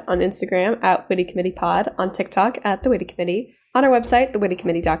WittyPod, on Instagram at WittyCommitteePod, on TikTok at The Witty Committee, on our website,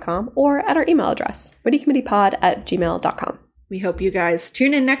 thewittycommittee.com, or at our email address, wittycommitteepod@gmail.com. We hope you guys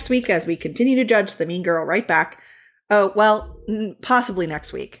tune in next week as we continue to judge the mean girl right back. Oh, well, possibly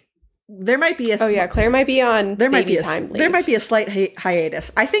next week. There might be Claire might be on baby time leave. There might be a slight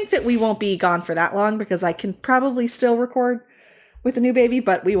hiatus. I think that we won't be gone for that long because I can probably still record with a new baby,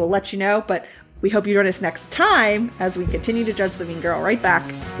 but we will let you know. But we hope you join us next time as we continue to judge the mean girl right back,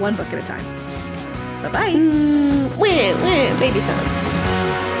 one book at a time. Bye-bye. Baby sound.